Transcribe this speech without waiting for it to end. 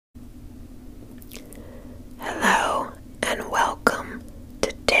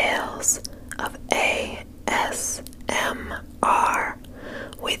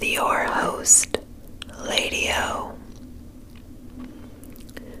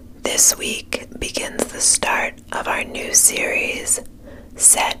This week begins the start of our new series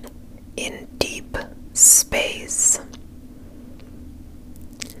set in deep space.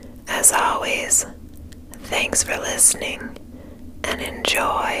 As always, thanks for listening and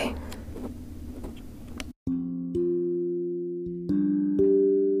enjoy.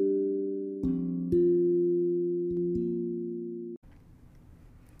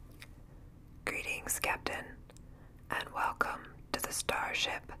 Greetings, Captain, and welcome to the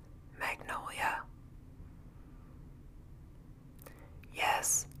starship Magnolia.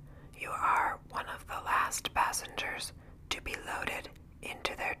 Yes, you are one of the last passengers to be loaded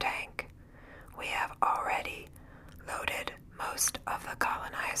into their tank. We have already loaded most of the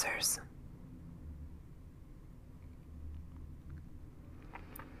colonizers.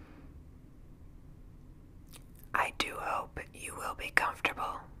 I do hope you will be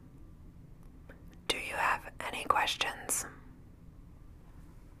comfortable. Do you have any questions?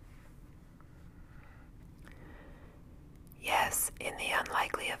 Yes, in the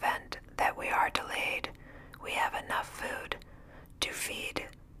unlikely event that we are delayed, we have enough food to feed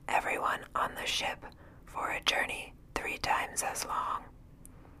everyone on the ship for a journey 3 times as long.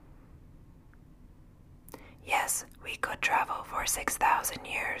 Yes, we could travel for 6,000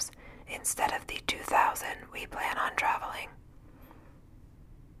 years instead of the 2,000 we plan on traveling.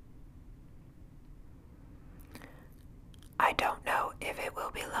 I don't know if it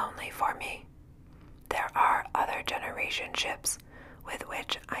will be lonely for me. There are other generation ships with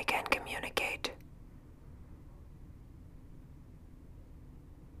which I can communicate.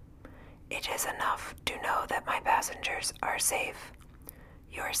 It is enough to know that my passengers are safe.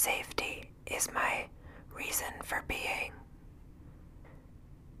 Your safety is my reason for being.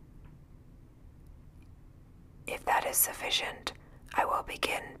 If that is sufficient, I will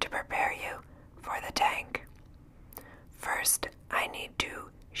begin to prepare you for the tank. First, I need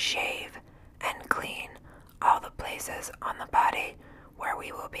to shave and clean all the places on the body where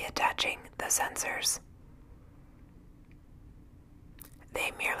we will be attaching the sensors.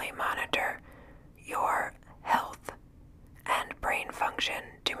 They merely monitor your health and brain function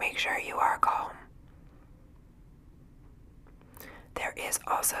to make sure you are calm. There is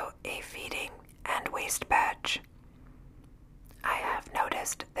also a feeding and waste badge. I have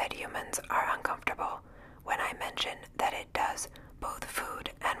noticed that humans are uncomfortable when I mention that it does both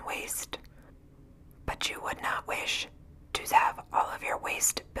food and waste. But you would not wish to have all of your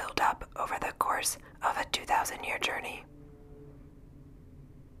waste build up over the course of a 2,000-year journey.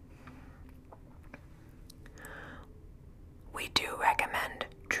 We do recommend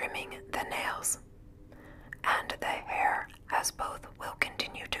trimming the nails and the hair, as both will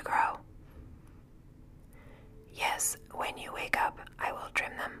continue to grow. Yes, when you wake up, I will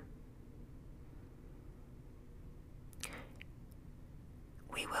trim them.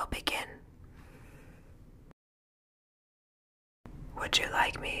 We will begin. Would you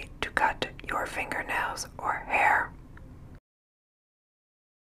like me to cut your fingernails or hair?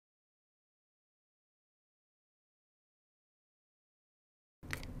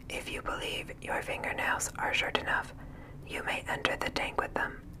 If you believe your fingernails are short enough, you may enter the tank with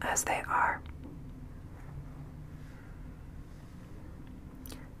them as they are.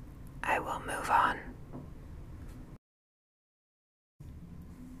 I will move on.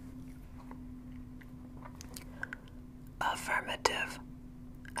 Affirmative.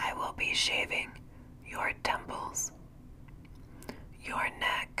 I will be shaving your temples, your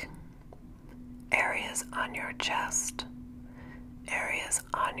neck, areas on your chest, areas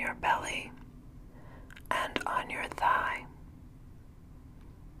on your belly, and on your thigh.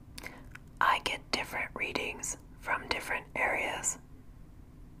 I get different readings from different areas.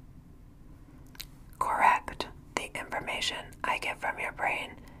 Correct. The information I get from your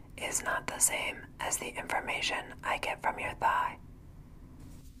brain is not the same as the information I get from your thigh.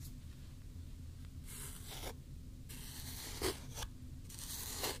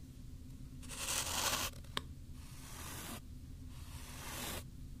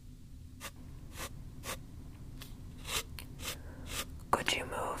 Could you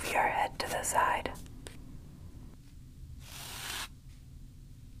move your head to the side?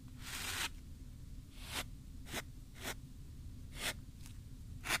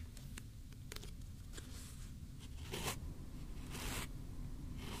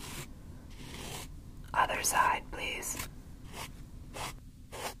 Other side, please.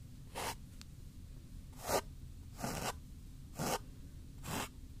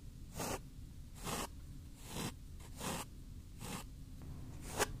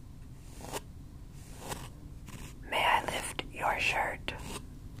 May I lift your shirt?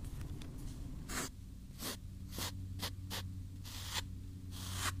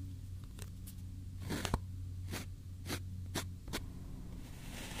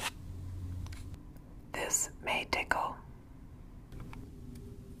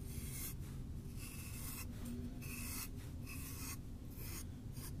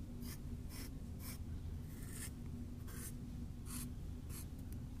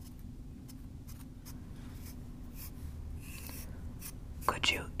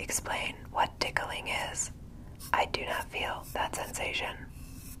 explain what tickling is. I do not feel that sensation.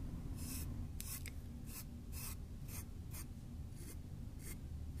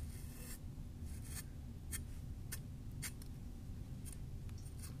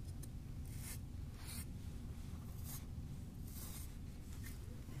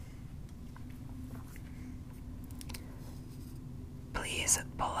 Please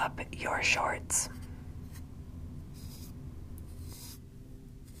pull up your shorts.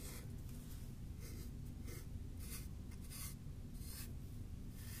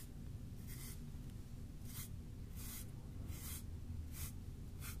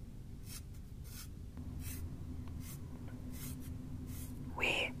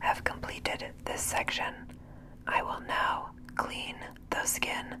 We have completed this section. I will now clean the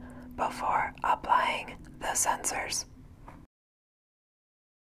skin before applying the sensors.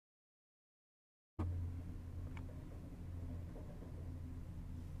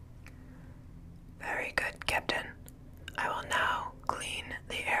 Very good, Captain. I will now clean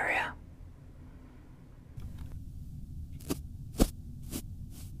the area.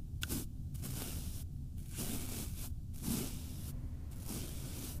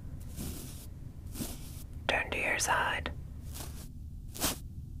 Turn to your side.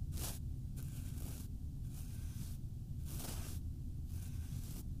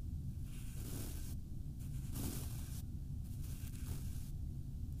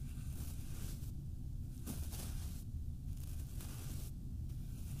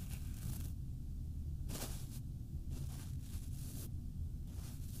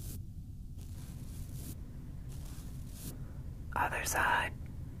 Other side.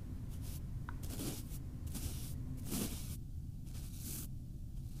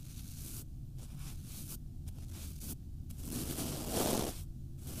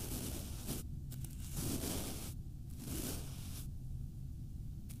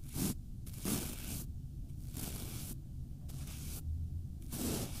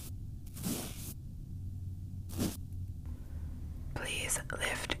 Please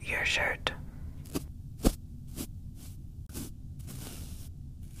lift your shirt.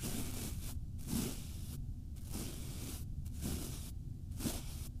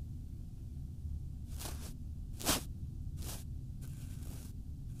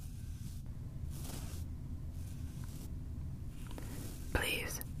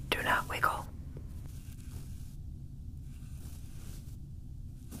 Please do not wiggle.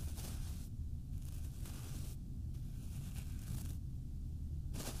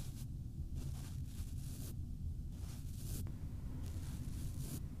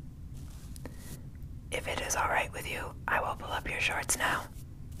 If it is all right with you, I will pull up your shorts now.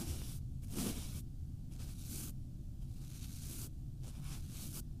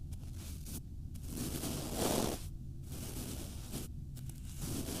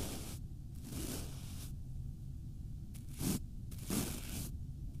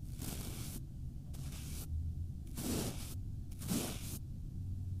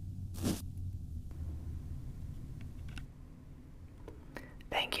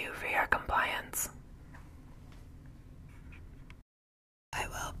 Thank you for your compliance. I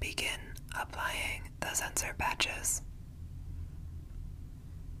will begin applying the sensor patches.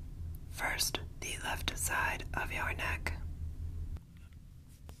 First, the left side of your neck.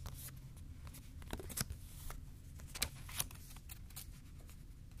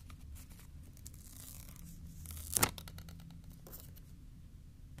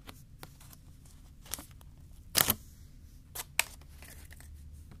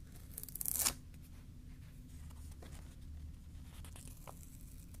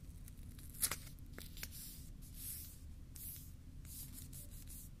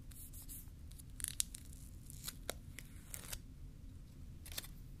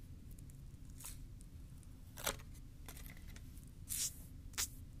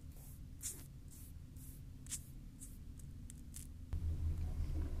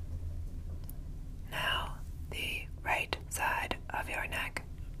 Now, the right side of your neck.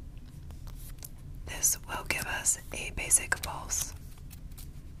 This will give us a basic pulse.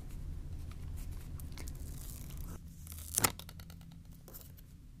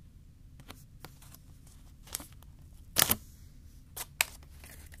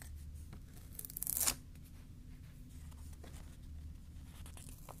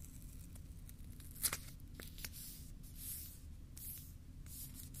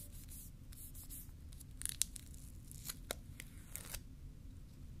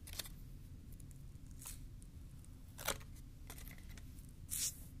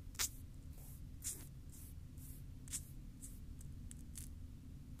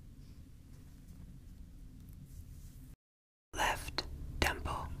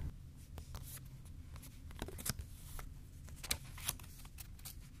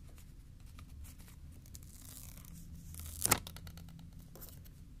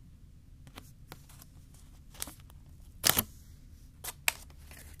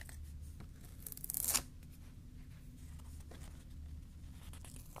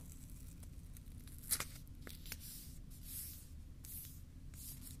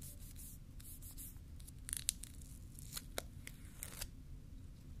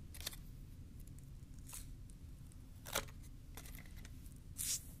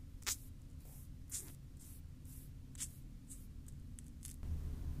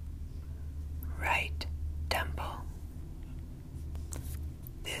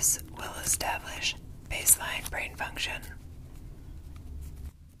 establish baseline brain function.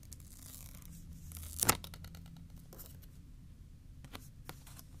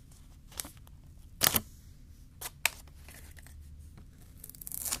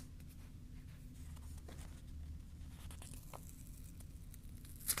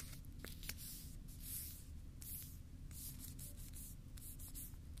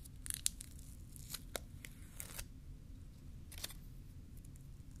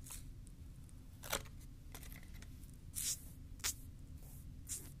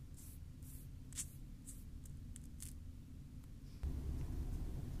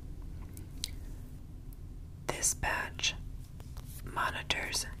 This patch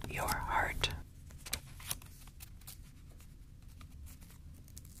monitors your heart.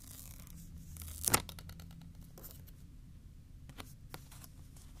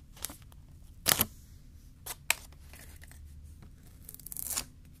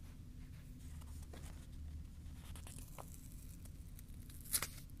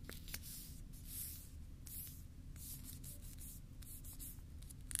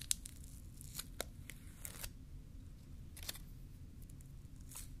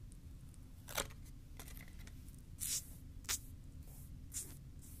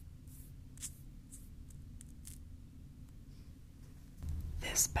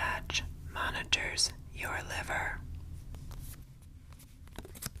 This patch monitors your liver.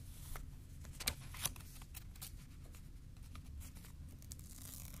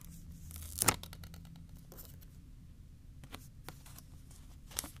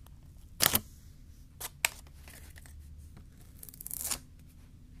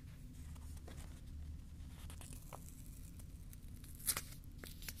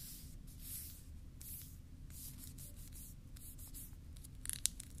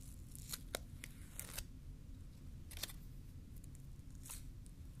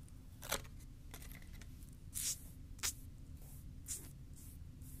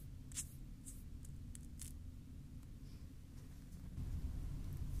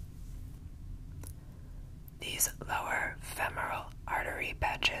 These lower femoral artery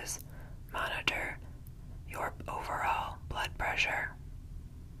patches monitor your overall blood pressure.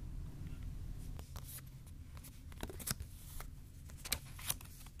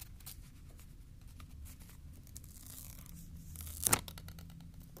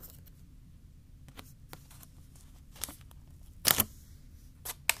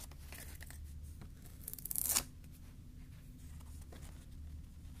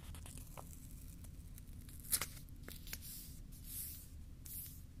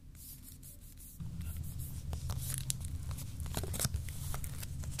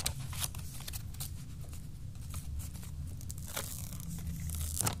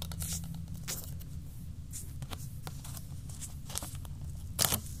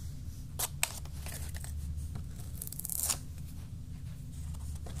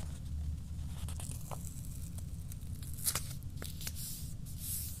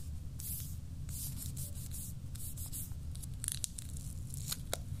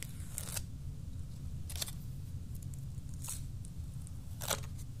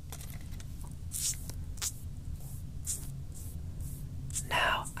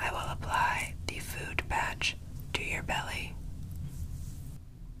 Now I will apply the food patch to your belly.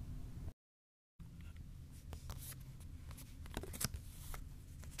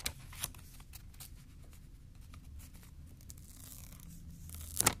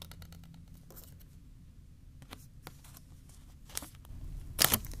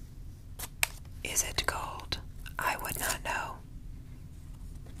 Is it cold? I would not know.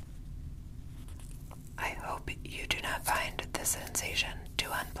 I hope you do not find the sensation too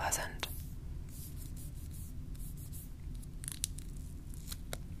unpleasant.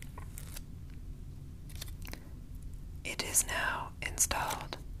 It is now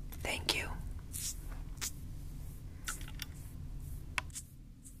installed. Thank you.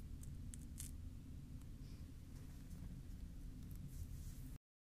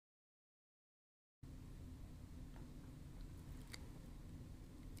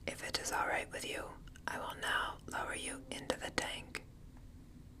 If it is all right with you, I will now lower you into the tank.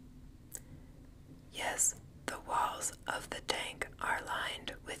 Yes, the walls of the tank are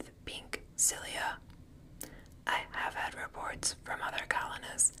lined with pink cilia. I have had reports from other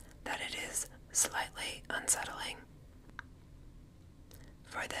colonists that it is slightly unsettling.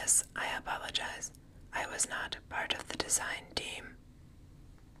 For this, I apologize. I was not part of the design team.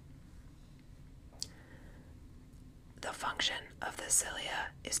 The function of the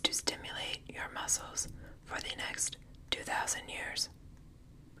cilia is to stimulate your muscles for the next 2,000 years.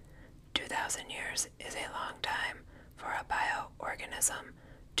 2,000 years is a long time for a bioorganism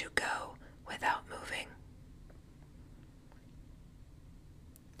to go without moving.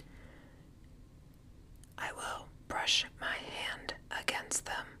 I will brush my hand against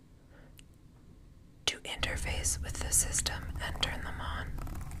them to interface with the system and turn them on.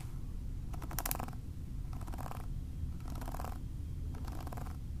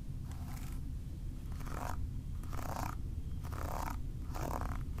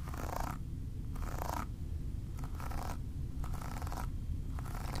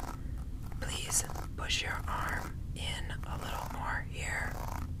 Please push your arm in a little more here.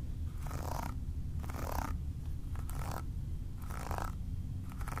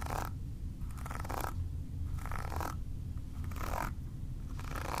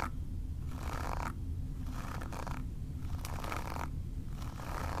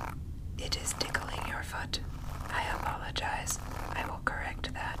 It is tickling your foot. I apologize. I will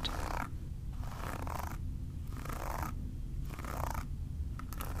correct that.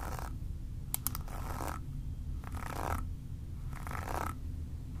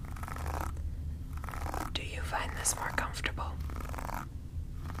 Do you find this more comfortable?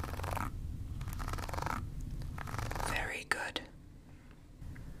 Very good.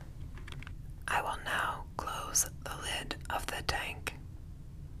 I will now close the lid of the tank.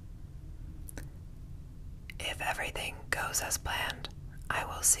 If everything goes as planned, I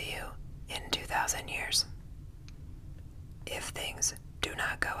will see you in 2,000 years. If things do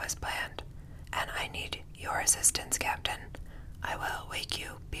not go as planned, and I need your assistance, Captain, I will wake you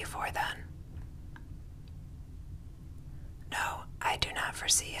before then. No, I do not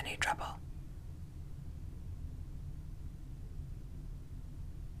foresee any trouble.